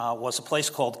was a place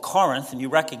called Corinth, and you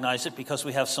recognize it because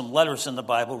we have some letters in the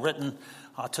Bible written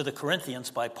to the Corinthians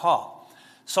by Paul.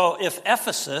 So if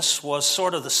Ephesus was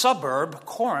sort of the suburb,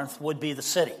 Corinth would be the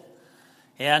city.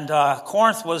 And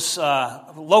Corinth was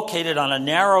located on a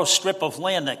narrow strip of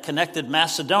land that connected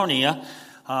Macedonia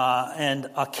and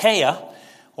Achaia,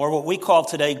 or what we call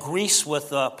today Greece, with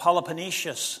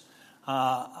Peloponnesus,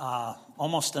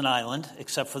 almost an island,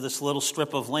 except for this little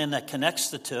strip of land that connects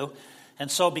the two. And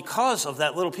so because of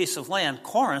that little piece of land,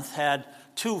 Corinth had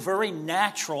two very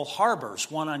natural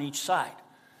harbors, one on each side.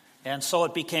 And so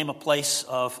it became a place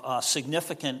of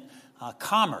significant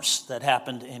commerce that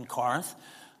happened in Corinth.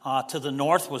 To the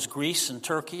north was Greece and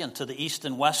Turkey, and to the east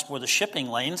and west were the shipping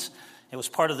lanes. It was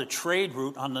part of the trade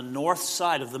route on the north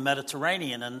side of the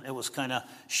Mediterranean, and it was kind of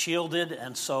shielded,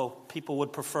 and so people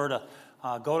would prefer to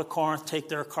go to Corinth, take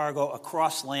their cargo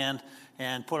across land,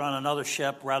 and put on another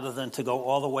ship rather than to go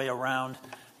all the way around.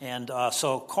 And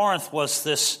so Corinth was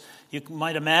this, you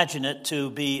might imagine it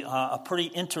to be a pretty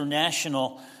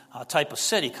international type of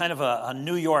city, kind of a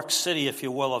New York City, if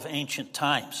you will, of ancient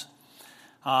times.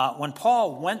 When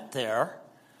Paul went there,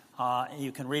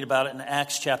 you can read about it in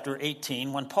Acts chapter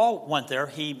 18. When Paul went there,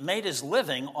 he made his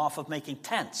living off of making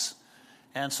tents.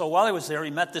 And so while he was there, he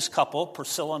met this couple,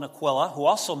 Priscilla and Aquila, who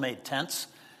also made tents.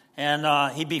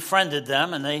 And he befriended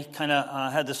them, and they kind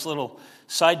of had this little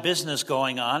side business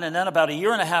going on. And then about a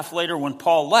year and a half later, when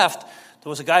Paul left, there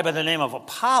was a guy by the name of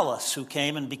Apollos who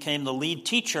came and became the lead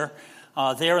teacher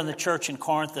there in the church in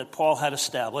Corinth that Paul had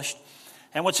established.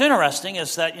 And what's interesting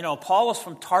is that, Paul was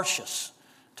from Tarshish.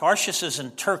 Tarshish is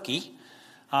in Turkey.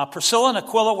 Priscilla and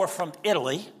Aquila were from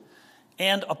Italy.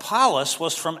 And Apollos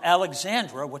was from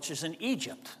Alexandria, which is in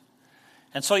Egypt.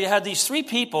 And so you had these three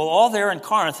people all there in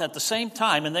Corinth at the same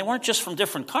time, and they weren't just from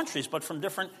different countries, but from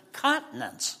different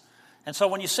continents. And so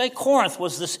when you say Corinth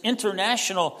was this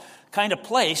international kind of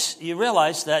place, you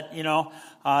realize that,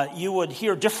 you would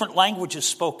hear different languages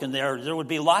spoken there. There would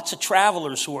be lots of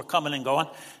travelers who were coming and going,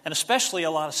 and especially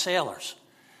a lot of sailors.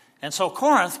 And so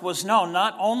Corinth was known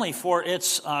not only for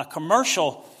its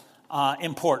commercial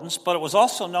importance, but it was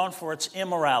also known for its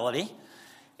immorality,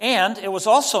 and it was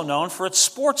also known for its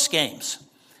sports games.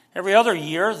 Every other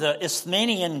year, the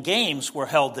Isthmian Games were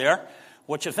held there,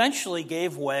 which eventually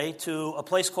gave way to a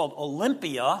place called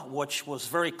Olympia, which was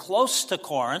very close to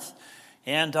Corinth,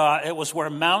 and it was where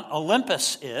Mount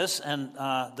Olympus is, and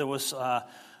there was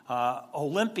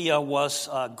Olympia was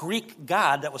a Greek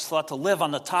god that was thought to live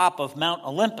on the top of Mount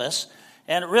Olympus,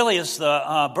 and it really is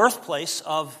the birthplace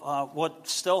of what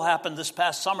still happened this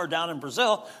past summer down in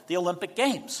Brazil, the Olympic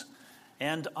Games.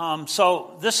 And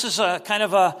so this is a kind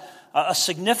of a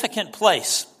significant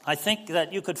place. I think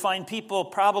that you could find people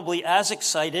probably as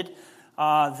excited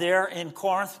there in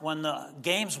Corinth when the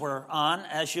games were on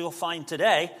as you'll find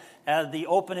today at the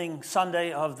opening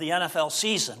Sunday of the NFL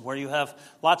season, where you have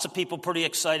lots of people pretty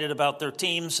excited about their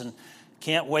teams and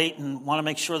can't wait and want to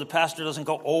make sure the pastor doesn't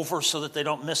go over so that they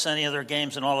don't miss any of their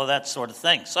games and all of that sort of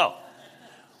thing. So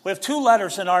we have two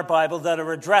letters in our Bible that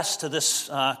are addressed to this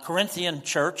Corinthian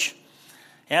church.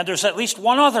 And there's at least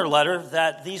one other letter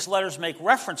that these letters make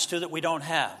reference to that we don't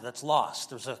have, that's lost.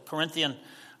 There's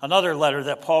another letter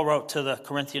that Paul wrote to the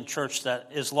Corinthian church that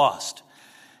is lost.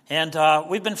 And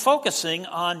we've been focusing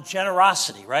on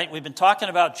generosity, right? We've been talking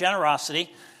about generosity,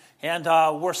 and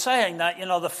we're saying that,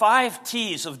 the 5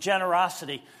 T's of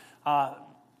generosity,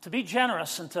 to be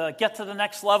generous and to get to the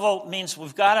next level means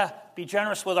we've got to be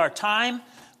generous with our time,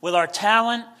 with our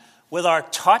talent, with our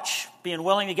touch, being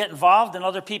willing to get involved in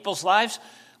other people's lives,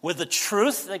 with the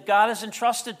truth that God has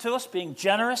entrusted to us, being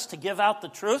generous to give out the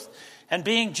truth, and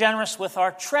being generous with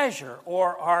our treasure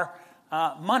or our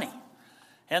money.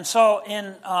 And so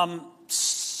in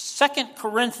 2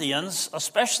 Corinthians,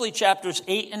 especially chapters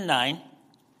 8 and 9,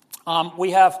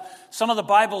 we have some of the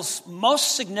Bible's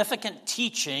most significant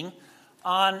teaching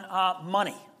on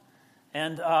money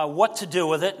and what to do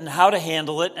with it and how to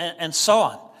handle it and so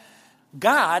on.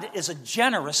 God is a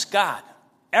generous God.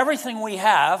 Everything we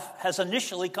have has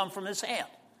initially come from his hand.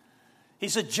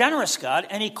 He's a generous God,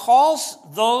 and he calls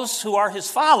those who are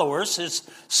his followers, his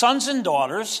sons and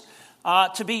daughters,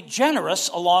 to be generous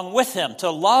along with him, to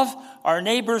love our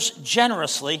neighbors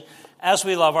generously as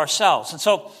we love ourselves. And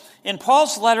so in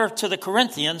Paul's letter to the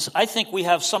Corinthians, I think we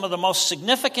have some of the most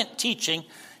significant teaching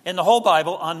in the whole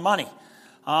Bible on money.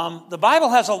 The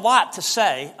Bible has a lot to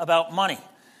say about money.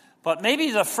 But maybe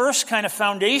the first kind of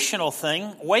foundational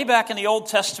thing, way back in the Old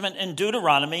Testament in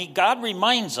Deuteronomy, God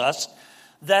reminds us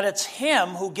that it's him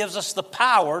who gives us the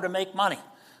power to make money.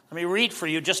 Let me read for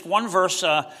you just one verse,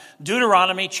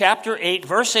 Deuteronomy chapter 8,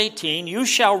 verse 18. You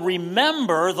shall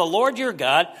remember the Lord your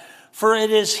God, for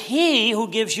it is he who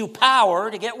gives you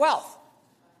power to get wealth.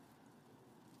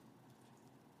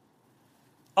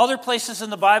 Other places in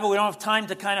the Bible, we don't have time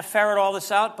to kind of ferret all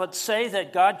this out, but say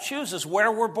that God chooses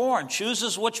where we're born,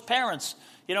 chooses which parents,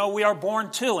 we are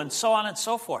born to, and so on and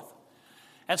so forth.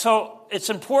 And so it's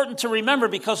important to remember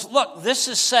because, look, this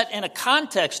is set in a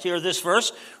context here, this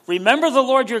verse. Remember the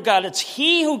Lord your God. It's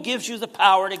he who gives you the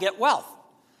power to get wealth.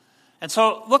 And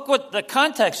so look what the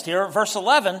context here, verse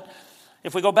 11.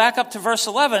 If we go back up to verse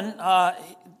 11,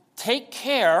 take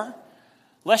care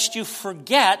lest you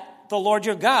forget the Lord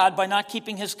your God by not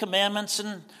keeping his commandments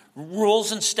and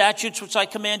rules and statutes which I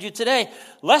command you today,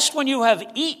 lest when you have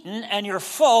eaten and you're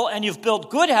full and you've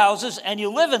built good houses and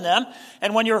you live in them,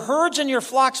 and when your herds and your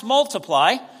flocks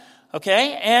multiply,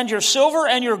 and your silver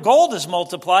and your gold is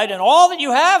multiplied and all that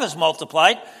you have is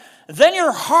multiplied, then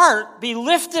your heart be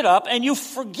lifted up and you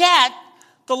forget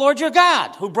the Lord your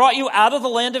God, who brought you out of the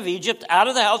land of Egypt, out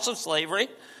of the house of slavery,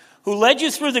 who led you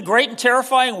through the great and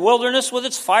terrifying wilderness with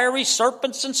its fiery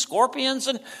serpents and scorpions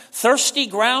and thirsty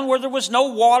ground where there was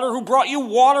no water, who brought you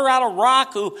water out of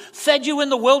rock, who fed you in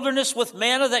the wilderness with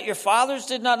manna that your fathers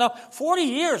did not know. 40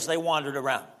 years they wandered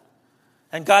around,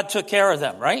 and God took care of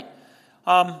them, right?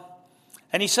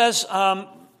 And he says,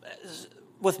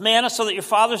 with manna so that your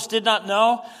fathers did not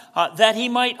know, that he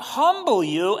might humble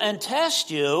you and test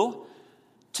you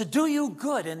to do you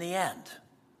good in the end.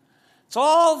 So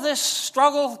all this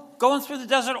struggle going through the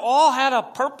desert all had a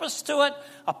purpose to it,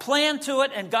 a plan to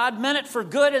it, and God meant it for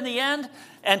good in the end.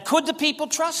 And could the people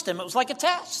trust him? It was like a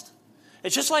test.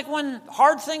 It's just like when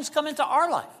hard things come into our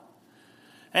life.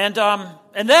 And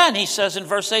then he says in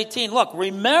verse 18, look,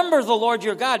 remember the Lord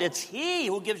your God. It's he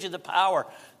who gives you the power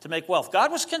to make wealth.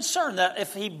 God was concerned that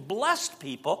if he blessed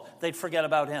people, they'd forget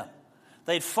about him.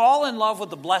 They'd fall in love with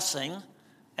the blessing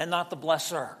and not the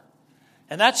blesser.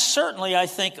 And that's certainly, I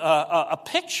think, a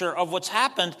picture of what's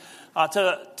happened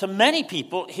to many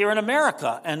people here in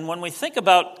America. And when we think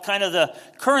about kind of the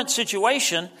current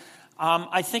situation,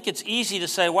 I think it's easy to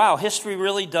say, wow, history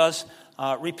really does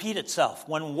repeat itself.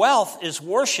 When wealth is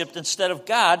worshipped instead of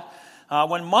God,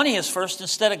 when money is first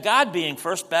instead of God being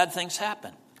first, bad things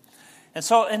happen. And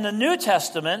so in the New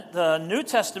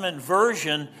Testament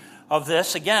version of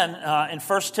this, again, in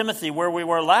 1 Timothy, where we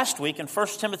were last week, in 1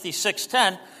 Timothy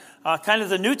 6:10, kind of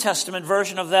the New Testament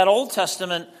version of that Old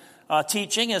Testament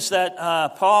teaching is that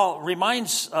Paul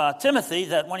reminds Timothy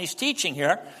that when he's teaching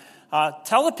here,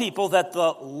 tell the people that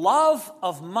the love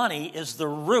of money is the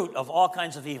root of all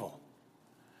kinds of evil.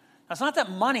 Now, it's not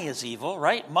that money is evil,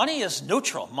 right? Money is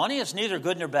neutral. Money is neither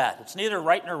good nor bad. It's neither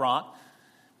right nor wrong.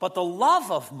 But the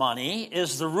love of money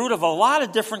is the root of a lot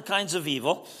of different kinds of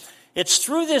evil. It's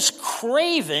through this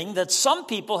craving that some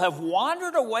people have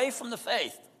wandered away from the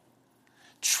faith,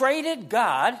 traded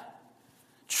God,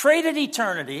 traded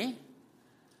eternity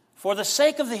for the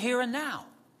sake of the here and now.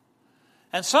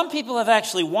 And some people have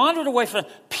actually wandered away from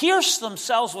it, pierced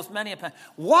themselves with many a pain.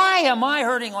 Why am I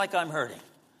hurting like I'm hurting?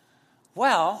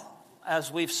 Well,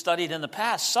 as we've studied in the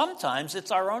past, sometimes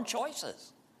it's our own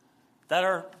choices that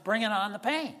are bringing on the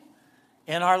pain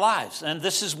in our lives. And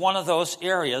this is one of those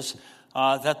areas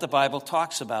that the Bible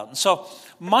talks about. And so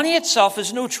money itself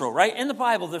is neutral, right? In the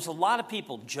Bible, there's a lot of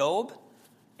people. Job,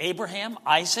 Abraham,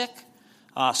 Isaac,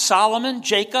 Solomon,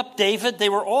 Jacob, David, they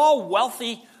were all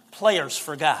wealthy players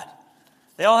for God.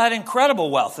 They all had incredible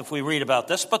wealth if we read about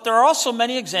this, but there are also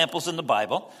many examples in the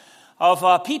Bible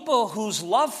of people whose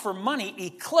love for money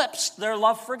eclipsed their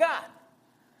love for God.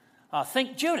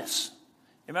 Think Judas.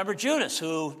 You remember Judas,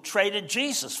 who traded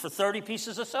Jesus for 30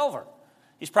 pieces of silver.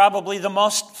 He's probably the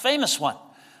most famous one.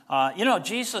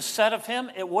 Jesus said of him,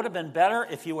 it would have been better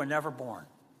if you were never born.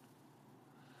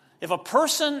 If a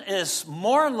person is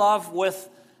more in love with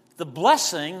the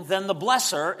blessing than the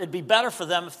blesser, it'd be better for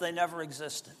them if they never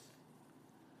existed.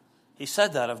 He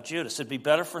said that of Judas. It'd be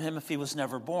better for him if he was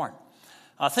never born.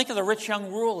 Think of the rich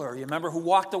young ruler, you remember, who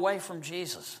walked away from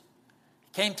Jesus.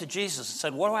 He came to Jesus and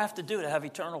said, what do I have to do to have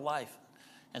eternal life?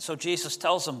 And so Jesus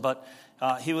tells him, but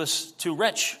he was too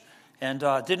rich and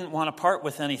didn't want to part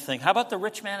with anything. How about the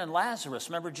rich man and Lazarus?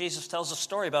 Remember, Jesus tells a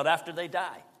story about after they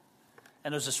die.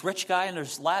 And there's this rich guy and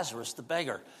there's Lazarus, the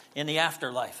beggar, in the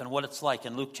afterlife and what it's like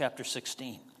in Luke chapter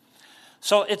 16.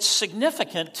 So it's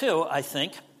significant, too, I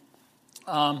think,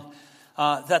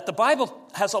 that the Bible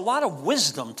has a lot of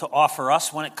wisdom to offer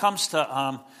us when it comes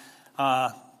to,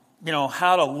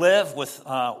 how to live with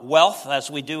wealth, as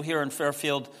we do here in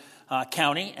Fairfield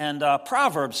County. And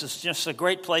Proverbs is just a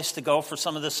great place to go for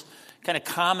some of this kind of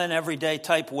common, everyday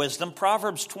type wisdom.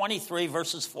 Proverbs 23,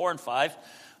 verses 4 and 5.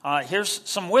 Here's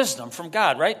some wisdom from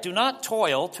God, right? Do not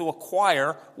toil to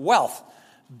acquire wealth.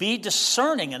 Be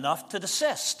discerning enough to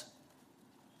desist.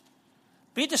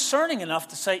 Be discerning enough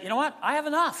to say, you know what, I have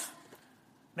enough.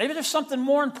 Maybe there's something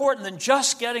more important than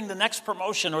just getting the next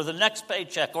promotion or the next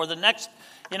paycheck or the next,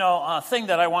 thing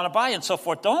that I want to buy and so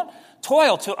forth. Don't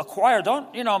toil to acquire.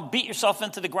 Don't, beat yourself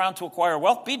into the ground to acquire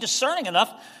wealth. Be discerning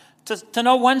enough to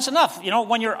know when's enough.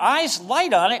 When your eyes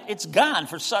light on it, it's gone.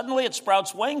 For suddenly it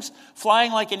sprouts wings,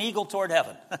 flying like an eagle toward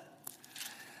heaven.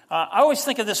 I always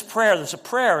think of this prayer. There's a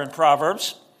prayer in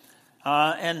Proverbs,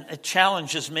 and it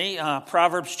challenges me.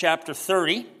 Proverbs chapter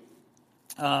 30.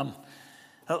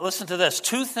 Listen to this.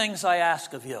 2 things I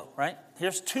ask of you, right?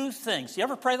 Here's 2 things. You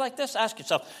ever pray like this? Ask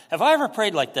yourself, have I ever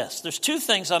prayed like this? There's 2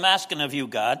 things I'm asking of you,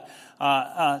 God.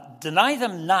 Deny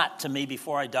them not to me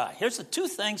before I die. Here's the 2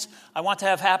 things I want to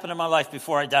have happen in my life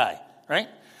before I die, right?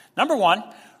 Number 1,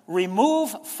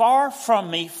 remove far from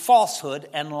me falsehood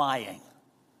and lying.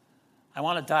 I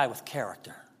want to die with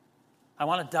character. I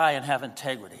want to die and have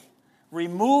integrity.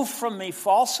 Remove from me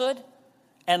falsehood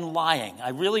and lying. I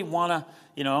really want to,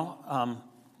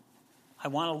 I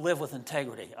want to live with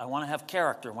integrity. I want to have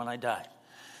character when I die.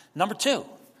 Number 2,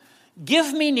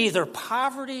 give me neither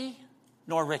poverty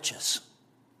nor riches.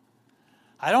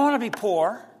 I don't want to be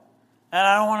poor, and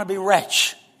I don't want to be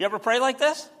rich. You ever pray like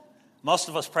this? Most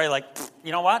of us pray like,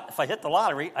 you know what? If I hit the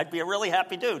lottery, I'd be a really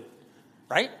happy dude,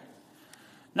 right?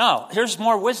 No, here's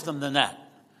more wisdom than that.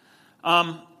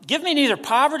 Give me neither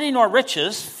poverty nor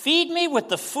riches. Feed me with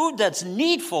the food that's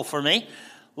needful for me,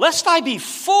 lest I be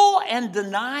full and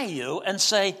deny you and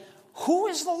say, who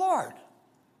is the Lord?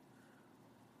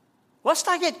 Lest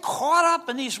I get caught up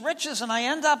in these riches and I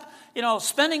end up,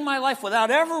 spending my life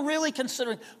without ever really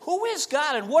considering who is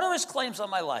God and what are his claims on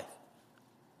my life.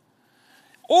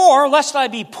 Or lest I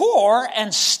be poor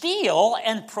and steal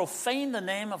and profane the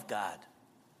name of God.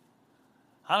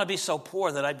 I want to be so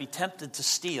poor that I'd be tempted to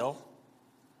steal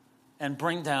and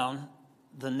bring down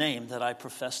the name that I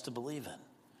profess to believe in.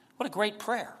 What a great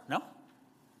prayer, no?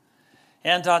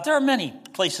 And there are many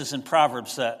places in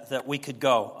Proverbs that we could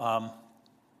go.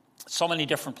 So many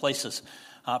different places.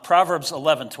 Proverbs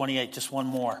 11:28, just one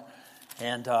more.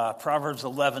 And Proverbs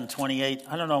 11:28,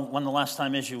 I don't know when the last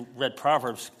time is you read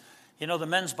Proverbs. The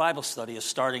men's Bible study is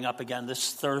starting up again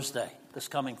this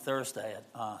coming Thursday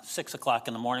at 6 o'clock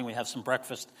in the morning. We have some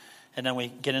breakfast, and then we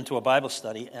get into a Bible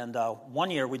study. And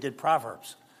one year we did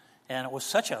Proverbs. And it was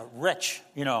such a rich,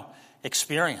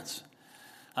 experience.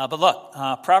 But look,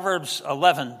 Proverbs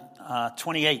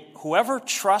 11:28, whoever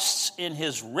trusts in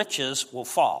his riches will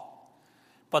fall,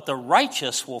 but the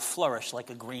righteous will flourish like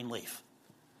a green leaf.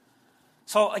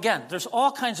 So again, there's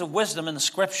all kinds of wisdom in the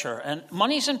scripture, and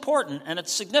money's important, and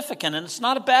it's significant, and it's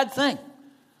not a bad thing,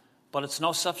 but it's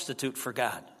no substitute for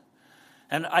God.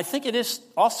 And I think it is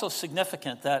also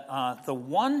significant that the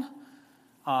one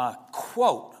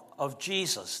quote of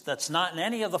Jesus that's not in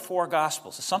any of the 4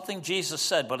 Gospels. It's something Jesus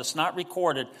said, but it's not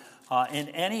recorded in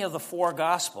any of the 4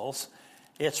 Gospels.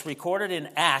 It's recorded in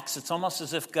Acts. It's almost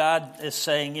as if God is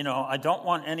saying, I don't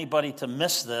want anybody to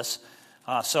miss this,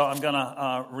 so I'm going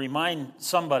to remind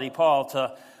somebody, Paul,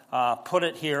 to put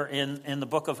it here in the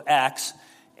book of Acts.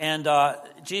 And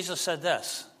Jesus said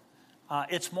this,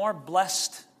 it's more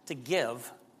blessed to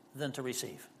give than to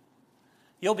receive.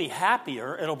 You'll be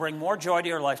happier. It'll bring more joy to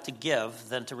your life to give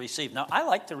than to receive. Now, I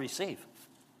like to receive.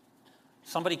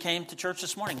 Somebody came to church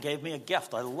this morning, gave me a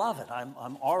gift. I love it.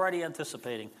 I'm already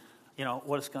anticipating,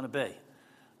 what it's going to be.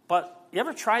 But you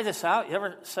ever try this out? You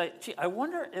ever say, gee, I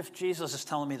wonder if Jesus is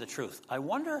telling me the truth. I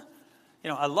wonder,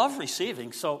 I love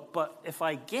receiving, but if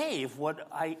I gave, would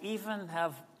I even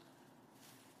have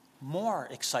more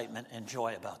excitement and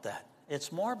joy about that?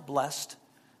 It's more blessed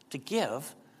to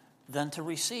give than to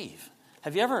receive.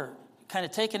 Have you ever kind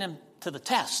of taken him to the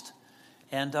test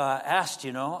and asked,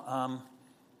 is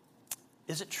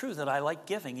it true that I like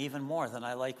giving even more than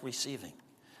I like receiving?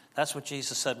 That's what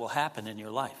Jesus said will happen in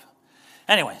your life.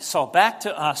 Anyway, so back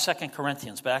to 2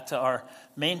 Corinthians, back to our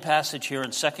main passage here in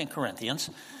 2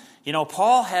 Corinthians.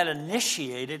 Paul had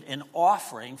initiated an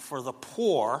offering for the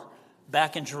poor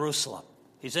back in Jerusalem.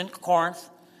 He's in Corinth,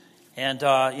 and,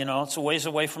 it's a ways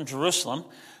away from Jerusalem.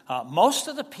 Most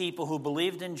of the people who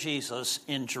believed in Jesus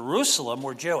in Jerusalem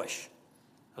were Jewish,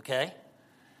 okay?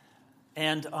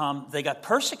 And they got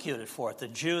persecuted for it. The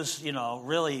Jews,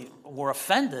 really were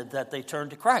offended that they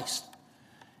turned to Christ.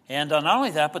 And not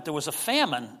only that, but there was a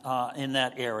famine in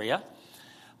that area.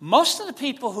 Most of the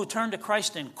people who turned to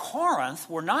Christ in Corinth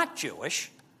were not Jewish,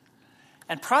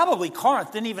 and probably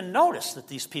Corinth didn't even notice that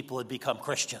these people had become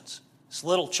Christians. This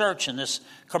little church and this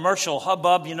commercial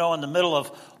hubbub, in the middle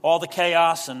of all the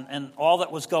chaos and all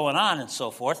that was going on and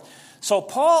so forth. So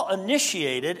Paul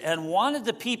initiated and wanted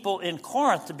the people in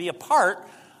Corinth to be a part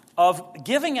of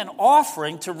giving an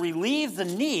offering to relieve the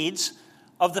needs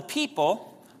of the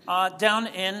people down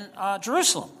in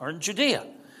Jerusalem or in Judea.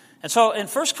 And so in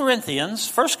 1 Corinthians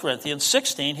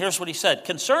 16, here's what he said.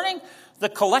 Concerning the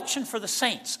collection for the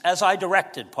saints, as I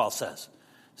directed, Paul says.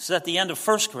 This is at the end of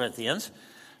 1 Corinthians.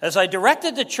 As I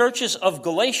directed the churches of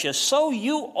Galatia, so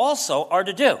you also are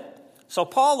to do. So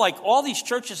Paul, like all these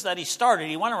churches that he started,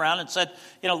 he went around and said,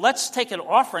 let's take an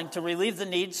offering to relieve the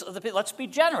needs of the people. Let's be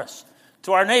generous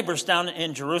to our neighbors down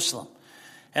in Jerusalem.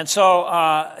 And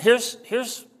so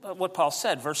here's what Paul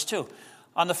said, verse 2.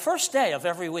 On the first day of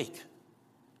every week,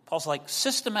 Paul's like,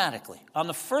 systematically, on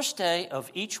the first day of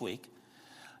each week,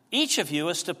 each of you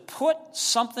is to put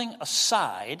something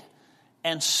aside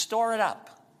and store it up.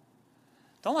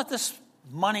 Don't let this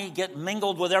money get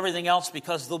mingled with everything else,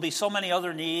 because there'll be so many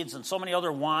other needs and so many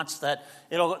other wants that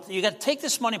you got to take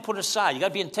this money and put it aside. You got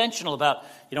to be intentional about,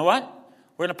 you know what?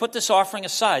 We're going to put this offering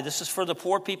aside. This is for the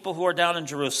poor people who are down in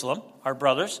Jerusalem, our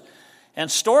brothers, and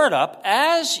store it up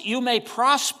as you may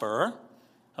prosper,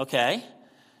 okay,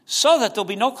 so that there'll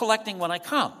be no collecting when I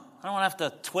come. I don't want to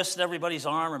have to twist everybody's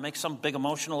arm or make some big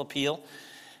emotional appeal.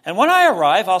 And when I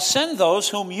arrive, I'll send those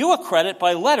whom you accredit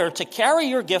by letter to carry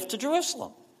your gift to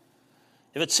Jerusalem.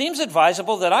 If it seems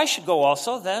advisable that I should go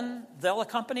also, then they'll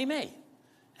accompany me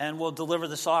and we'll deliver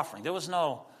this offering. There was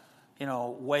no,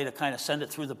 way to kind of send it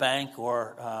through the bank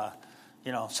or,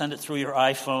 send it through your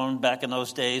iPhone back in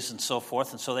those days and so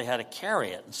forth. And so they had to carry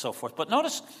it and so forth. But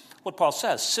notice what Paul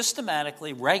says,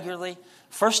 systematically, regularly,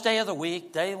 first day of the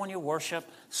week, day when you worship,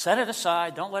 set it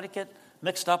aside. Don't let it get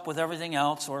mixed up with everything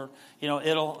else or,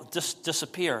 it'll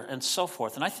disappear and so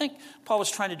forth. And I think Paul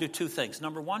was trying to do two things.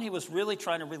 Number one, he was really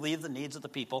trying to relieve the needs of the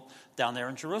people down there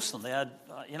in Jerusalem. They had,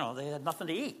 they had nothing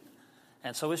to eat.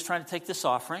 And so he was trying to take this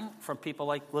offering from people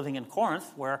like living in Corinth,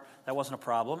 where that wasn't a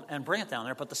problem, and bring it down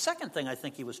there. But the second thing I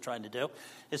think he was trying to do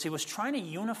is he was trying to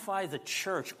unify the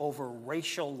church over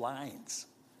racial lines.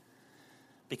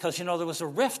 Because, there was a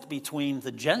rift between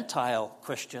the Gentile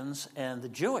Christians and the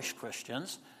Jewish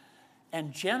Christians,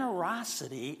 and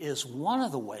generosity is one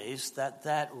of the ways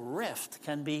that rift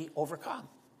can be overcome.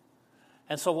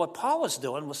 And so what Paul was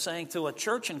doing was saying to a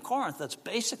church in Corinth that's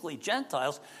basically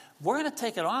Gentiles, we're going to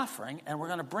take an offering and we're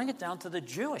going to bring it down to the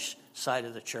Jewish side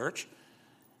of the church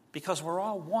because we're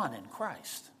all one in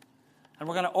Christ. And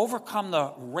we're going to overcome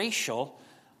the racial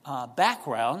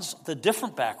backgrounds, the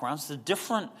different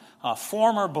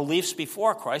former beliefs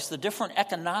before Christ, the different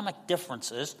economic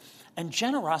differences, and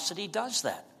generosity does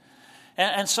that.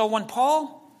 And so when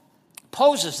Paul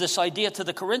poses this idea to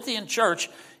the Corinthian church,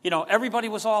 everybody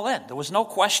was all in. There was no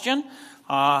question.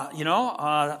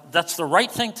 That's the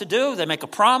right thing to do. They make a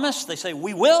promise. They say,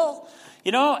 we will,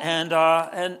 and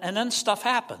then stuff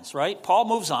happens, right? Paul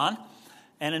moves on.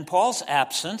 And in Paul's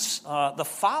absence, the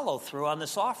follow-through on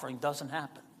this offering doesn't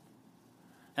happen.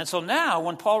 And so now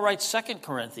when Paul writes 2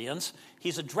 Corinthians,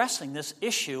 he's addressing this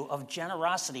issue of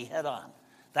generosity head on.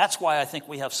 That's why I think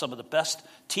we have some of the best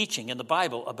teaching in the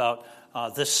Bible about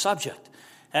this subject.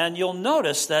 And you'll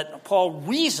notice that Paul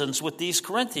reasons with these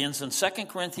Corinthians in 2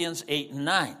 Corinthians 8 and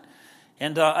 9.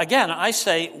 And again, I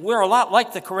say we're a lot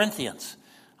like the Corinthians.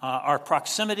 Our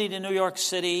proximity to New York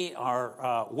City,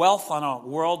 our wealth on a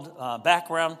world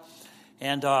background,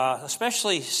 and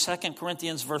especially 2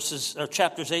 Corinthians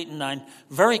chapters 8 and 9,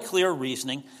 very clear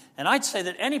reasoning. And I'd say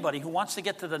that anybody who wants to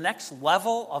get to the next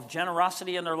level of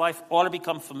generosity in their life ought to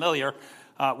become familiar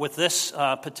with this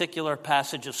particular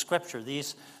passage of Scripture,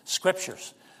 these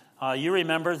Scriptures. You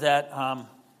remember that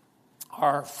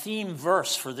our theme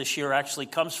verse for this year actually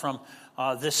comes from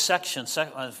this section,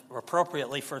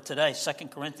 appropriately for today, 2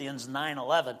 Corinthians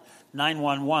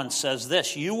 9:11 says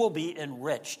this, you will be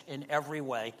enriched in every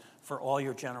way for all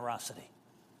your generosity.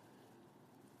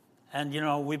 And,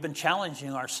 we've been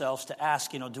challenging ourselves to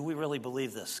ask, do we really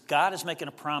believe this? God is making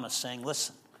a promise saying,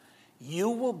 listen, you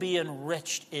will be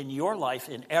enriched in your life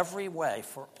in every way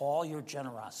for all your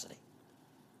generosity.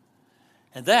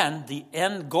 And then the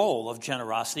end goal of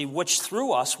generosity, which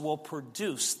through us will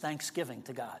produce thanksgiving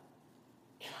to God.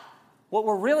 What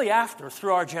we're really after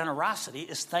through our generosity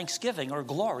is thanksgiving or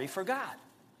glory for God.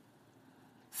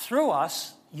 Through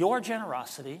us, your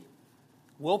generosity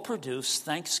will produce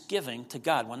thanksgiving to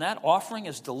God. When that offering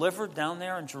is delivered down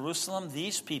there in Jerusalem,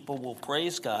 these people will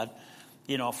praise God,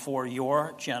 for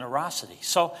your generosity.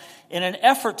 So in an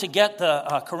effort to get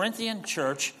the Corinthian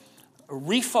church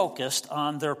refocused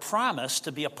on their promise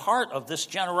to be a part of this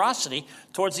generosity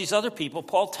towards these other people,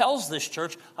 Paul tells this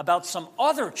church about some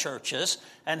other churches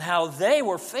and how they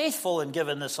were faithful in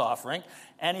giving this offering.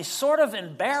 And he's sort of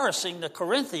embarrassing the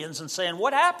Corinthians and saying,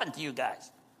 what happened to you guys?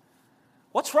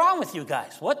 What's wrong with you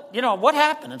guys? What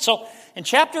happened? And so in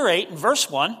chapter 8, in verse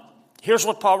 1, here's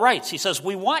what Paul writes. He says,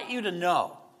 we want you to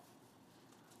know.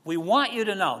 We want you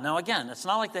to know. Now, again, it's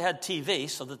not like they had TV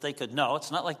so that they could know. It's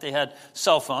not like they had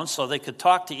cell phones so they could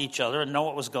talk to each other and know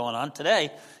what was going on. Today,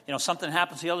 something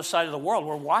happens to the other side of the world.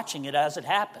 We're watching it as it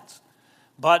happens.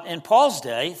 But in Paul's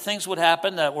day, things would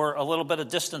happen that were a little bit of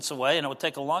distance away, and it would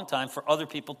take a long time for other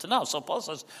people to know. So Paul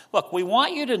says, look, we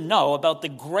want you to know about the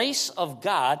grace of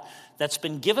God that's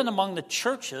been given among the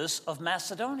churches of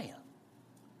Macedonia.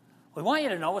 We want you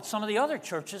to know what some of the other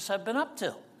churches have been up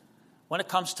to when it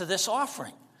comes to this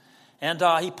offering. And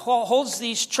Paul holds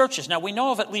these churches. Now, we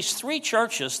know of at least 3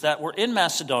 churches that were in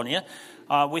Macedonia.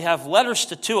 We have letters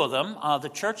to 2 of them. The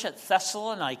church at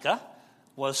Thessalonica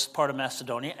was part of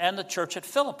Macedonia, and the church at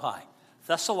Philippi.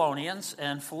 Thessalonians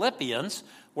and Philippians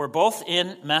were both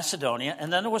in Macedonia.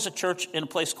 And then there was a church in a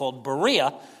place called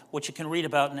Berea, which you can read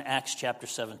about in Acts chapter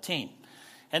 17.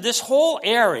 And this whole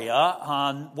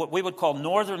area, what we would call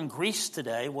northern Greece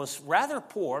today, was rather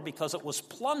poor because it was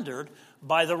plundered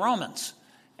by the Romans.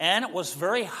 And it was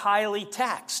very highly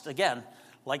taxed. Again,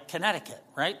 like Connecticut,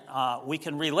 right? We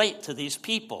can relate to these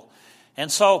people. And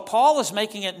so Paul is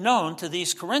making it known to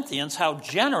these Corinthians how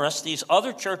generous these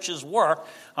other churches were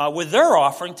with their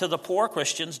offering to the poor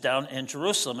Christians down in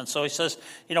Jerusalem. And so he says,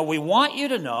 we want you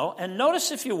to know, and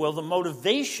notice, if you will, the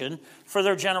motivation for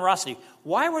their generosity.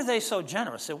 Why were they so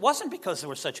generous? It wasn't because they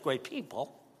were such great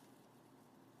people.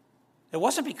 It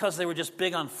wasn't because they were just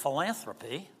big on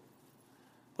philanthropy.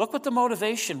 Look what the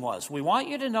motivation was. We want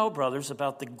you to know, brothers,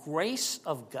 about the grace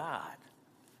of God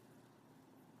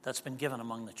that's been given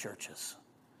among the churches.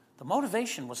 The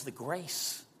motivation was the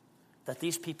grace that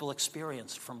these people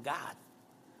experienced from God.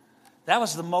 That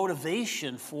was the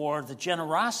motivation for the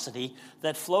generosity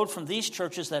that flowed from these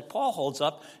churches that Paul holds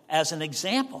up as an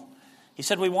example. He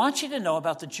said, we want you to know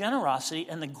about the generosity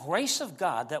and the grace of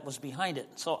God that was behind it.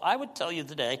 So I would tell you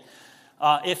today,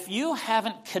 if you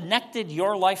haven't connected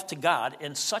your life to God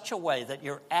in such a way that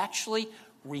you're actually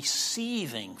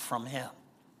receiving from Him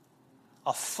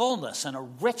a fullness and a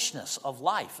richness of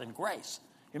life and grace.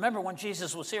 You remember when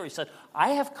Jesus was here, He said, I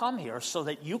have come here so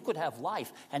that you could have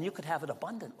life and you could have it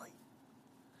abundantly.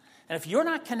 And if you're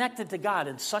not connected to God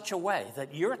in such a way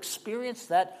that you're experiencing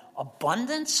that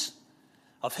abundance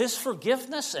of His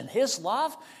forgiveness and His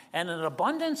love and an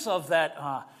abundance of that,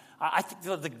 I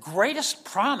think the greatest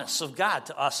promise of God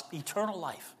to us, eternal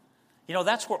life.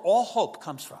 That's where all hope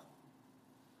comes from.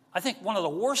 I think one of the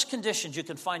worst conditions you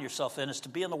can find yourself in is to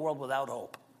be in the world without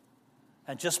hope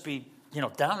and just be,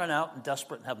 down and out and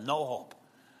desperate and have no hope.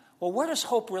 Well, where does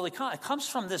hope really come? It comes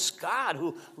from this God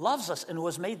who loves us and who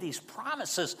has made these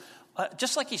promises.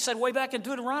 Just like He said way back in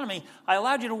Deuteronomy, I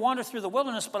allowed you to wander through the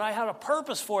wilderness, but I had a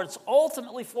purpose for it. It's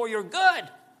ultimately for your good.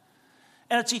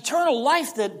 And it's eternal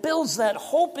life that builds that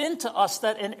hope into us,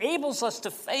 that enables us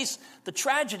to face the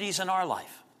tragedies in our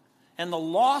life and the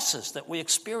losses that we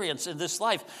experience in this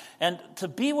life. And to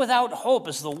be without hope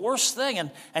is the worst thing.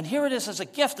 And here it is as a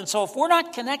gift. And so if we're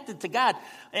not connected to God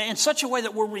in such a way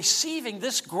that we're receiving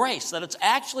this grace, that it's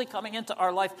actually coming into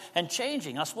our life and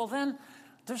changing us, well then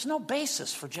there's no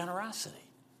basis for generosity.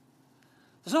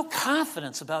 There's no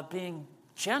confidence about being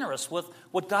generous with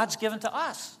what God's given to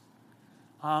us.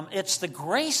 It's the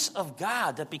grace of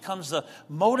God that becomes the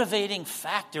motivating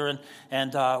factor,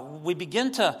 and we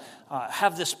begin to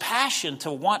have this passion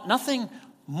to want nothing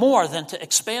more than to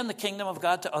expand the kingdom of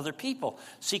God to other people.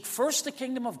 Seek first the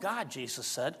kingdom of God, Jesus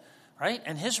said, right,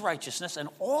 and His righteousness, and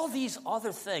all these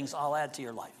other things I'll add to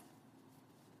your life.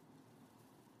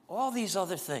 All these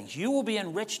other things. You will be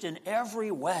enriched in every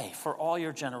way for all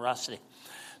your generosity.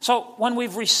 So when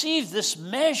we've received this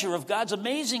measure of God's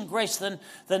amazing grace, then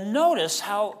notice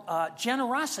how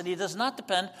generosity does not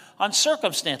depend on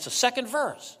circumstances. Second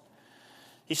verse.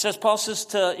 He says, Paul says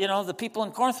to the people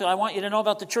in Corinth, I want you to know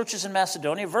about the churches in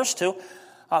Macedonia. Verse 2,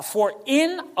 for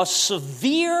in a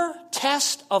severe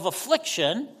test of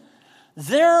affliction,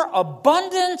 their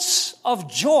abundance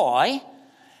of joy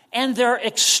and their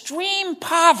extreme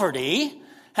poverty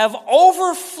have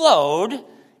overflowed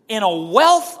in a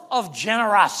wealth of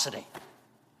generosity.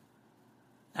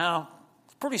 Now,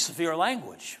 it's pretty severe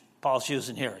language Paul's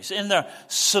using here. He's in their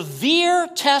severe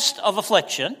test of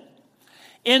affliction,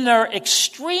 in their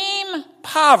extreme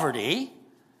poverty,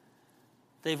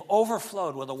 they've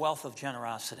overflowed with a wealth of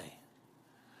generosity.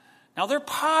 Now, their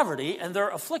poverty and their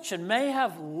affliction may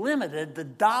have limited the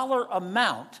dollar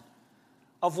amount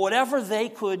of whatever they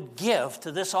could give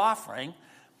to this offering,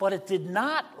 but it did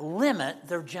not limit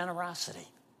their generosity.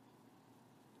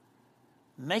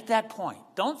 Make that point.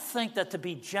 Don't think that to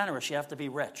be generous, you have to be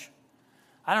rich.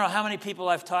 I don't know how many people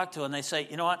I've talked to, and they say,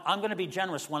 you know what, I'm going to be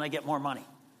generous when I get more money.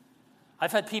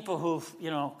 I've had people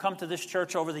who've, come to this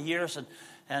church over the years,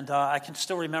 and I can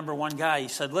still remember one guy. He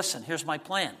said, listen, here's my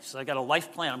plan. He said, I got a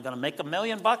life plan. I'm going to make $1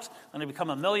 million. I'm going to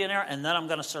become a millionaire, and then I'm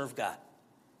going to serve God.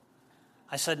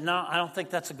 I said, no, I don't think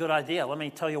that's a good idea. Let me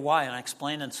tell you why. And I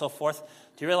explained and so forth.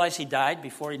 Do you realize he died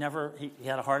before he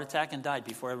had a heart attack and died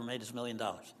before he ever made his $1 million?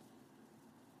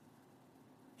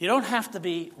 You don't have to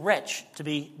be rich to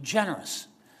be generous.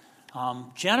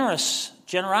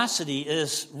 Generosity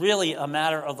is really a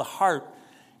matter of the heart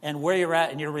and where you're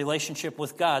at in your relationship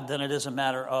with God than it is a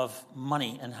matter of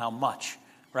money and how much,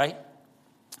 right?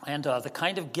 And the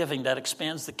kind of giving that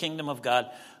expands the kingdom of God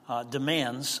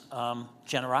demands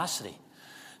generosity.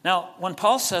 Now, when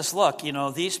Paul says, look,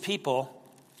 these people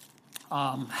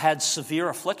had severe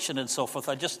affliction and so forth,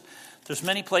 there's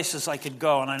many places I could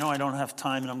go, and I know I don't have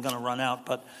time and I'm going to run out,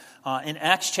 but in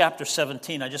Acts chapter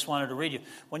 17, I just wanted to read you.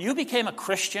 When you became a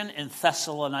Christian in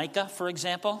Thessalonica, for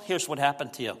example, here's what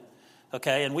happened to you.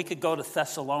 Okay, and we could go to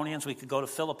Thessalonians, we could go to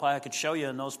Philippi. I could show you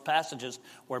in those passages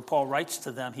where Paul writes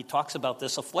to them, he talks about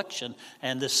this affliction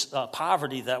and this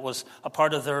poverty that was a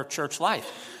part of their church life.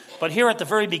 But here at the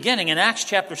very beginning, in Acts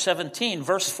chapter 17,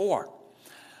 verse 4,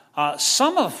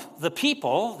 some of the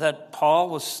people that Paul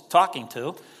was talking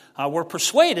to were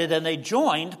persuaded, and they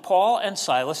joined Paul and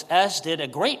Silas, as did a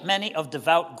great many of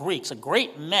devout Greeks, a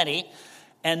great many,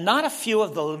 and not a few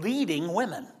of the leading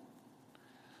women.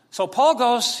 So Paul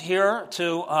goes here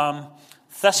to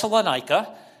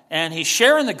Thessalonica, and he's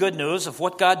sharing the good news of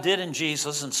what God did in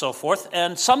Jesus and so forth.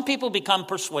 And some people become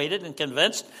persuaded and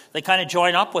convinced. They kind of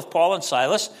join up with Paul and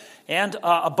Silas. And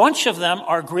a bunch of them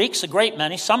are Greeks, a great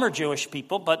many. Some are Jewish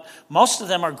people, but most of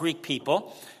them are Greek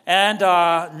people. And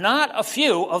not a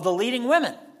few of the leading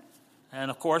women.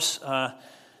 And of course,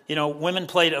 women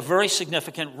played a very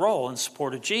significant role in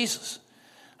support of Jesus.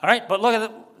 All right, but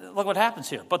look what happens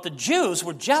here. But the Jews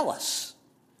were jealous.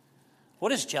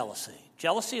 What is jealousy?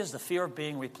 Jealousy is the fear of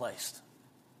being replaced.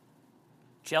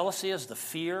 Jealousy is the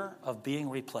fear of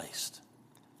being replaced.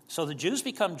 So the Jews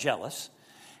become jealous,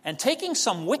 and taking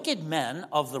some wicked men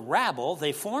of the rabble,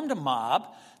 they formed a mob.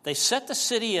 They set the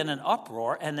city in an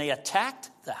uproar, and they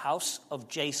attacked the house of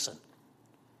Jason,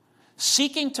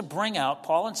 seeking to bring out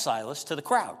Paul and Silas to the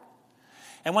crowd.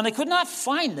 And when they could not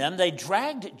find them, they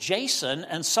dragged Jason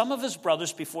and some of his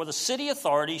brothers before the city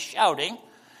authorities, shouting,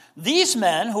 "These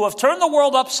men who have turned the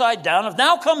world upside down have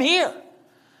now come here,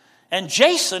 and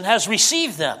Jason has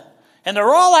received them. And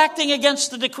they're all acting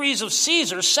against the decrees of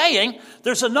Caesar, saying,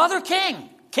 there's another king,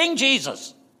 King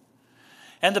Jesus."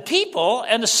 And the people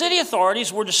and the city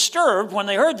authorities were disturbed when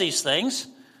they heard these things.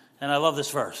 And I love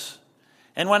this verse.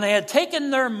 And when they had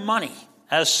taken their money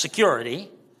as security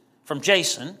from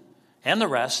Jason and the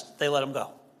rest, they let him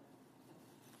go.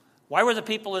 Why were the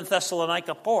people in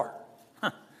Thessalonica poor?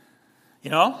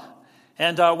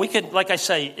 And we could, like I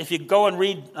say, if you go and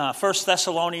read 1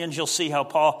 Thessalonians, you'll see how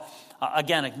Paul,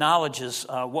 again, acknowledges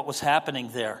what was happening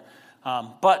there.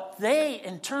 But they,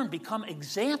 in turn, become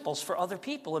examples for other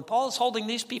people. And Paul is holding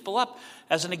these people up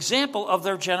as an example of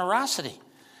their generosity.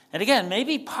 And again,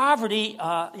 maybe poverty,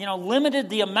 limited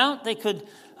the amount they could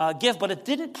give, but it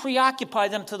didn't preoccupy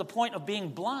them to the point of being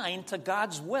blind to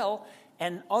God's will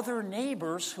and other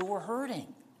neighbors who were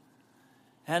hurting.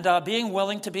 And being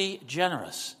willing to be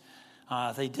generous.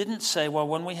 They didn't say, well,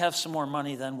 when we have some more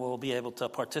money, then we'll be able to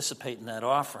participate in that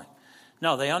offering.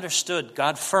 No, they understood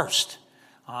God first.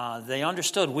 They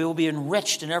understood we will be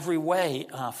enriched in every way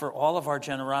for all of our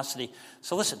generosity.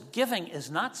 So listen, giving is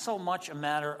not so much a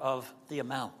matter of the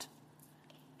amount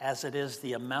as it is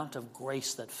the amount of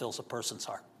grace that fills a person's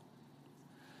heart.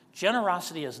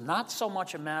 Generosity is not so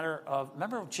much a matter of,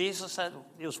 remember Jesus said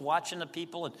he was watching the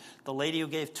people and the lady who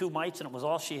gave 2 mites and it was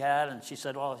all she had, and she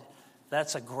said, well,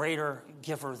 that's a greater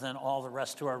giver than all the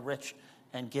rest who are rich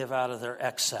and give out of their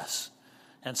excess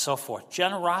and so forth.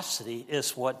 Generosity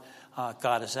is what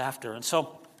God is after.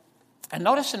 And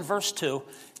notice in verse 2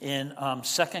 in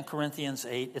 2 Corinthians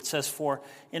 8, it says, "For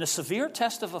in a severe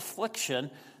test of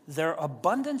affliction, their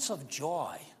abundance of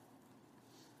joy."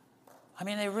 I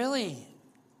mean, they really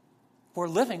were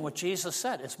living what Jesus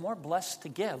said. It's more blessed to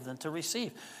give than to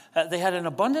receive. They had an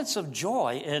abundance of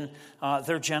joy in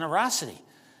their generosity.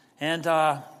 And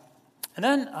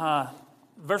then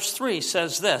verse 3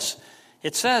 says this.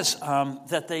 It says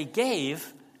that they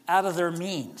gave out of their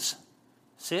means.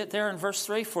 See it there in verse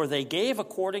 3? "For they gave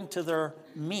according to their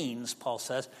means," Paul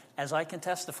says, "as I can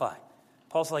testify."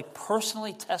 Paul's like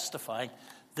personally testifying,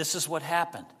 this is what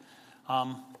happened.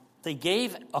 They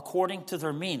gave according to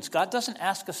their means. God doesn't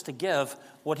ask us to give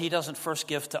what he doesn't first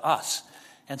give to us.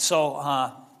 And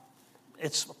so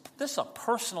this is a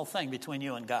personal thing between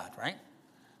you and God, right?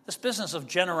 This business of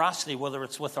generosity, whether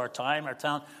it's with our time, our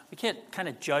talent, we can't kind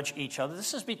of judge each other.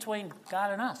 This is between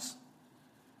God and us.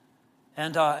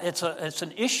 And it's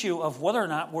an issue of whether or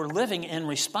not we're living in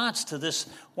response to this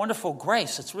wonderful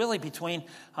grace. It's really between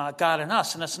God and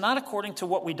us. And it's not according to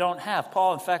what we don't have.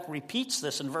 Paul, in fact, repeats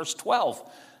this in verse 12.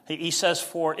 He says,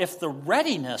 for if the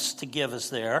readiness to give is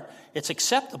there, it's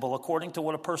acceptable according to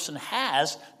what a person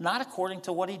has, not according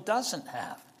to what he doesn't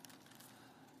have.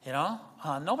 You know,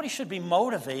 nobody should be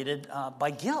motivated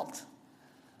by guilt.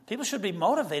 People should be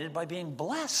motivated by being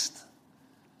blessed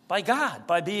by God,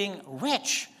 by being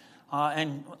rich,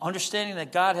 and understanding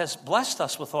that God has blessed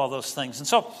us with all those things. And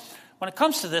so when it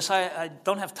comes to this, I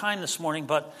don't have time this morning,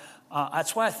 but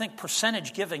that's why I think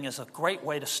percentage giving is a great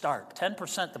way to start.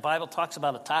 10%, the Bible talks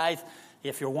about a tithe.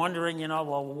 If you're wondering,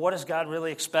 well, what does God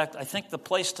really expect? I think the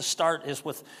place to start is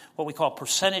with what we call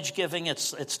percentage giving.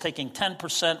 It's taking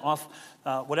 10% off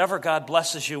whatever God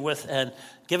blesses you with and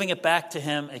giving it back to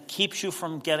Him. It keeps you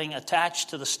from getting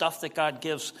attached to the stuff that God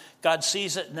gives. God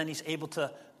sees it, and then He's able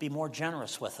to be more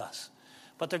generous with us.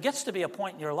 But there gets to be a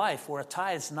point in your life where a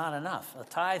tithe is not enough. A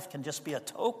tithe can just be a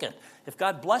token. If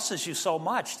God blesses you so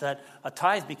much that a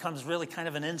tithe becomes really kind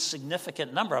of an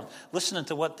insignificant number. I'm listening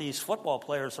to what these football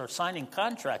players are signing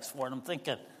contracts for, and I'm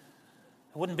thinking, it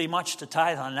wouldn't be much to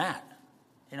tithe on that.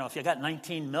 If you got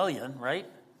 19 million, right?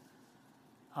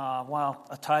 Well,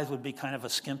 a tithe would be kind of a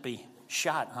skimpy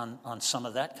shot on some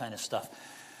of that kind of stuff.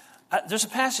 There's a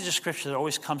passage of Scripture that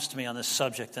always comes to me on this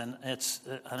subject, and it's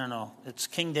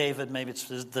King David, maybe it's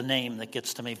the name that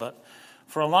gets to me, but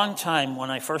for a long time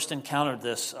when I first encountered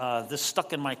this, this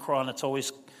stuck in my craw, and it's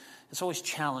always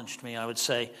challenged me, I would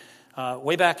say.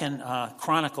 Way back in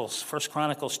Chronicles, 1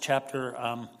 Chronicles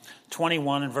chapter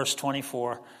 21 and verse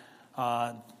 24,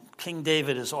 King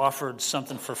David is offered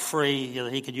something for free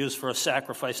that he could use for a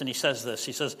sacrifice, and he says this.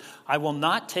 He says, I will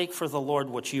not take for the Lord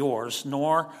what's yours,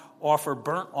 nor offer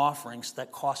burnt offerings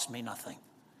that cost me nothing.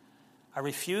 I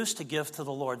refuse to give to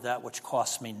the Lord that which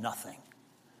costs me nothing.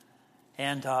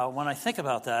 And when I think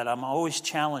about that, I'm always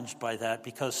challenged by that,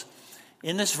 because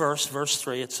in this verse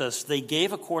 3, it says, they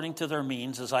gave according to their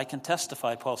means, as I can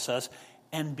testify, Paul says,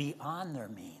 and beyond their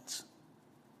means.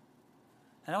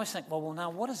 And I always think, well, now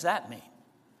what does that mean?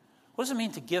 What does it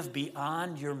mean to give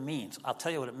beyond your means? I'll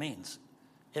tell you what it means.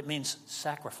 It means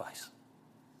sacrifice.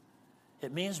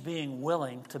 It means being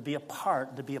willing to be a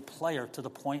part, to be a player to the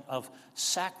point of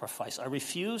sacrifice. I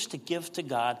refuse to give to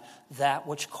God that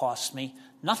which costs me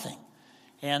nothing.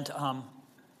 And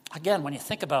again, when you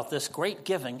think about this, great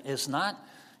giving is not,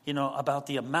 about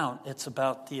the amount. It's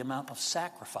about the amount of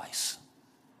sacrifice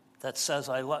that says,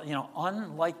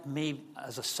 unlike me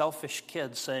as a selfish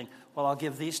kid saying, well, I'll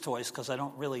give these toys because I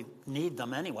don't really need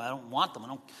them anyway. I don't want them.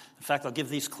 In fact, I'll give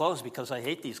these clothes because I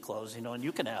hate these clothes, and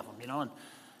you can have them,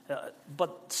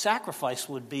 but sacrifice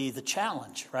would be the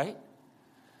challenge, right?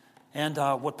 And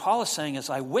what Paul is saying is,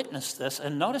 I witnessed this.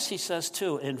 And notice he says,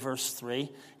 too, in verse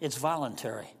 3, it's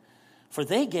voluntary. For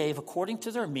they gave according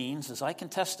to their means, as I can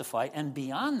testify, and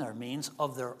beyond their means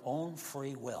of their own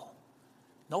free will.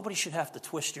 Nobody should have to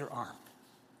twist your arm,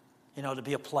 to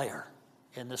be a player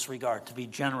in this regard, to be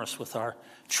generous with our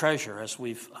treasure, as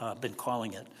we've been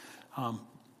calling it.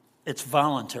 It's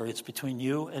voluntary. It's between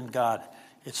you and God.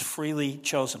 It's freely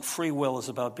chosen. Free will is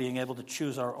about being able to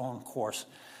choose our own course.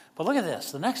 But look at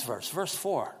this, the next verse, verse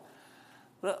 4.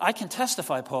 I can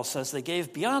testify, Paul says, they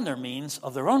gave beyond their means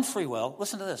of their own free will.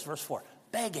 Listen to this, verse 4.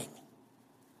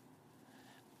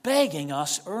 Begging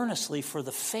us earnestly for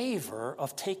the favor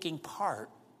of taking part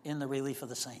in the relief of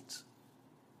the saints.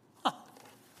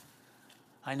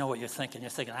 I know what you're thinking. You're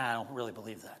thinking, I don't really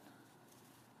believe that.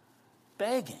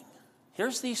 Begging.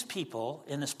 Here's these people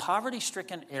in this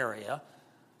poverty-stricken area,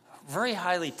 very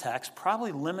highly taxed,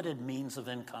 probably limited means of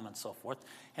income and so forth,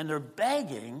 and they're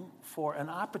begging for an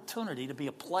opportunity to be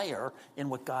a player in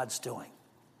what God's doing.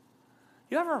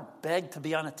 You ever beg to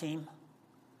be on a team?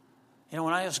 When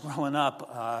I was growing up,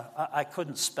 I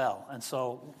couldn't spell, and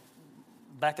so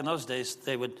back in those days,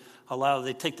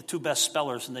 they'd take the two best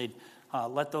spellers and they'd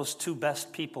let those two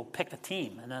best people pick a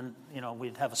team, and then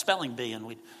we'd have a spelling bee and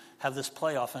we'd have this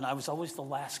playoff, and I was always the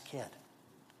last kid.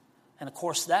 And of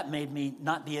course, that made me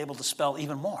not be able to spell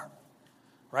even more,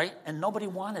 right? And nobody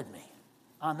wanted me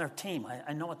on their team.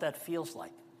 I know what that feels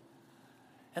like.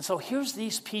 And so here's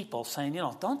these people saying,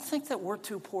 don't think that we're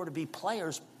too poor to be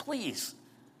players. Please,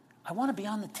 I want to be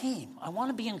on the team. I want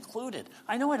to be included.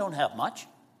 I know I don't have much,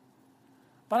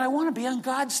 but I want to be on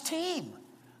God's team.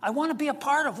 I want to be a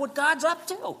part of what God's up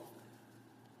to.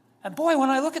 And boy,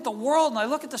 when I look at the world and I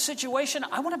look at the situation,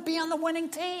 I want to be on the winning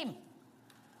team.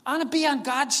 I want to be on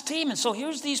God's team. And so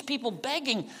here's these people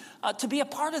begging to be a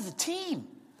part of the team.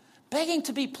 begging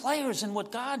to be players in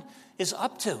what God is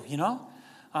up to,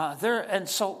 And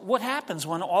so what happens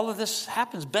when all of this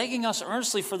happens? Begging us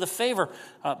earnestly for the favor.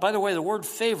 By the way, the word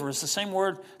favor is the same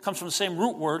word, comes from the same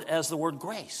root word as the word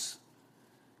grace.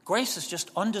 Grace is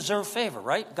just undeserved favor,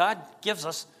 right? God gives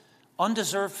us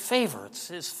undeserved favor. It's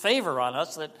his favor on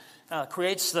us that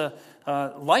creates the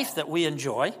life that we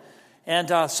enjoy.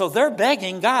 And so they're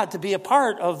begging God to be a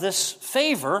part of this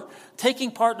favor,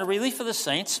 taking part in the relief of the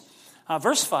saints.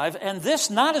 Verse 5, and this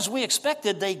not as we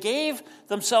expected, they gave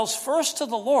themselves first to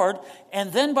the Lord,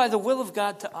 and then by the will of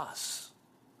God to us.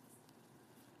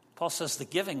 Paul says the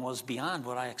giving was beyond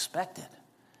what I expected.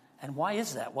 And why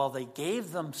is that? Well, they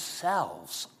gave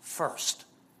themselves first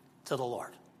to the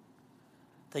Lord.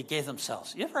 They gave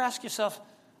themselves. You ever ask yourself,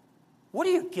 what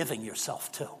are you giving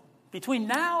yourself to? Between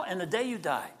now and the day you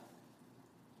die,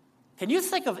 can you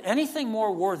think of anything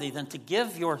more worthy than to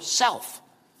give yourself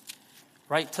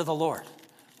right to the Lord?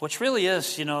 Which really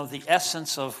is, the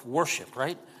essence of worship,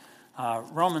 right?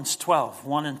 Romans 12,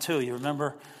 1 and 2. You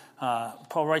remember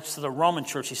Paul writes to the Roman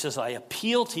church. He says, I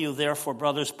appeal to you, therefore,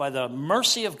 brothers, by the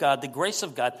mercy of God, the grace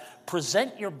of God,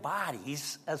 present your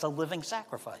bodies as a living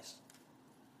sacrifice.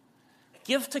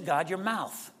 Give to God your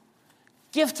mouth.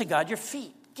 Give to God your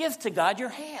feet. Give to God your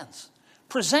hands.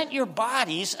 Present your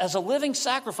bodies as a living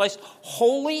sacrifice,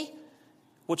 holy,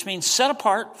 which means set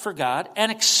apart for God,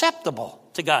 and acceptable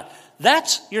to God.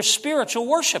 That's your spiritual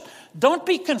worship. Don't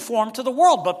be conformed to the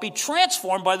world, but be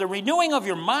transformed by the renewing of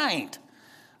your mind.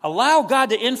 Allow God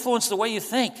to influence the way you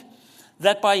think,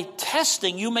 that by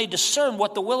testing you may discern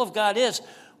what the will of God is,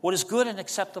 what is good and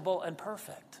acceptable and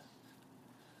perfect.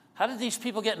 How did these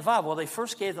people get involved? Well, they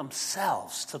first gave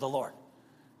themselves to the Lord,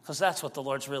 because that's what the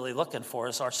Lord's really looking for,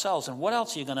 is ourselves. And what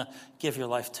else are you going to give your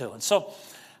life to? And so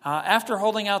after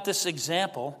holding out this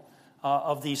example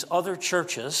of these other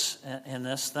churches in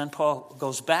this, then Paul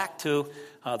goes back to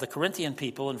the Corinthian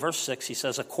people. In verse 6, he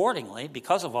says, accordingly,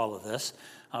 because of all of this,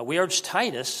 we urge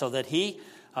Titus so that he,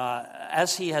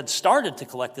 as he had started to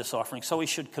collect this offering, so he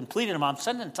should complete it. I'm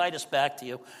sending Titus back to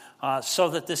you so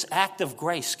that this act of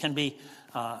grace can be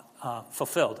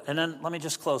fulfilled. And then let me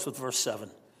just close with verse 7.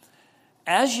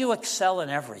 As you excel in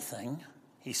everything,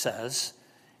 he says,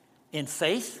 in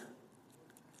faith.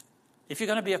 If you're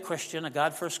going to be a Christian, a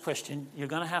God-first Christian, you're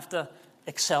going to have to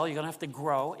excel. You're going to have to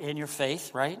grow in your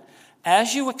faith, right?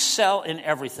 As you excel in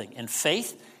everything, in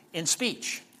faith, in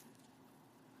speech.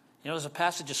 There's a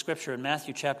passage of Scripture in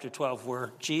Matthew chapter 12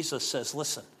 where Jesus says,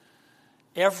 listen,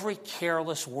 every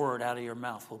careless word out of your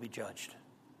mouth will be judged.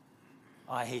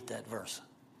 I hate that verse.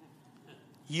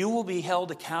 You will be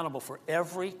held accountable for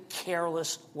every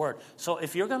careless word. So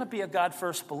if you're going to be a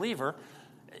God-first believer,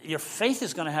 your faith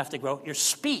is going to have to grow. Your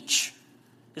speech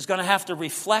is going to have to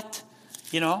reflect,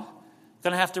 going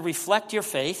to have to reflect your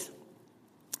faith.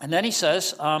 And then he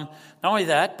says, not only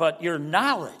that, but your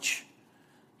knowledge,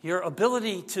 your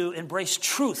ability to embrace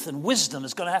truth and wisdom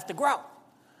is going to have to grow.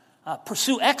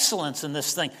 Pursue excellence in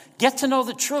this thing. Get to know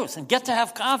the truth and get to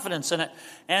have confidence in it.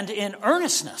 And in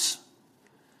earnestness.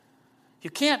 You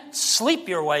can't sleep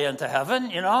your way into heaven,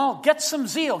 Get some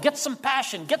zeal, get some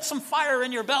passion, get some fire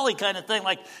in your belly kind of thing.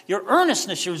 Like your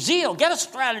earnestness, your zeal. Get a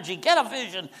strategy, get a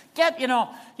vision.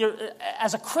 You're,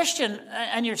 as a Christian,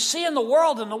 and you're seeing the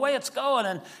world and the way it's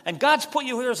going. And God's put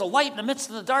you here as a light in the midst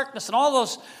of the darkness and all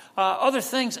those other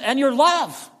things. And your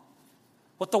love.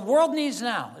 What the world needs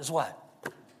now is what?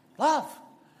 Love.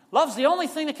 Love's the only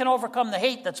thing that can overcome the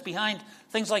hate that's behind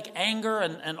things like anger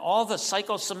and all the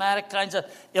psychosomatic kinds of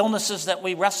illnesses that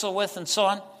we wrestle with and so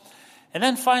on. And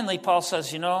then finally, Paul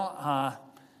says,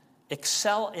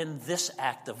 excel in this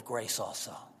act of grace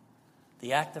also.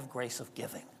 The act of grace of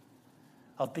giving,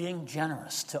 of being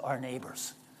generous to our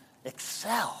neighbors.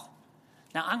 Excel.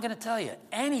 Now, I'm going to tell you,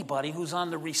 anybody who's on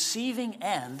the receiving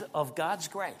end of God's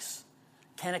grace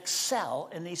can excel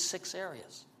in these 6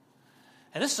 areas.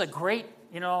 And this is a great,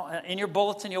 in your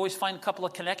bulletin, you always find a couple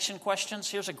of connection questions.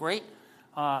 Here's a great,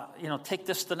 take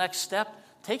this to the next step.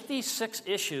 Take these 6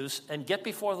 issues and get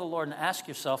before the Lord and ask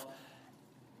yourself,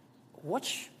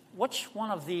 which one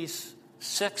of these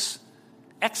 6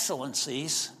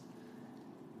 excellencies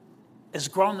has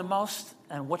grown the most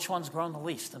and which one's grown the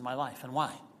least in my life and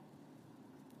why?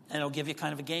 And it'll give you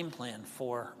kind of a game plan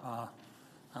for,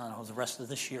 the rest of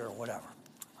this year or whatever.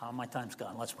 My time's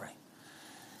gone. Let's pray.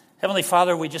 Heavenly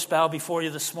Father, we just bow before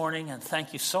you this morning and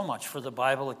thank you so much for the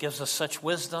Bible. It gives us such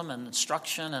wisdom and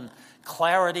instruction and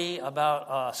clarity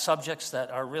about subjects that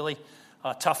are really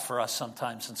tough for us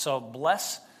sometimes. And so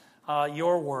bless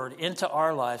your word into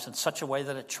our lives in such a way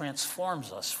that it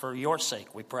transforms us for your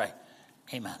sake, we pray.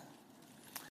 Amen.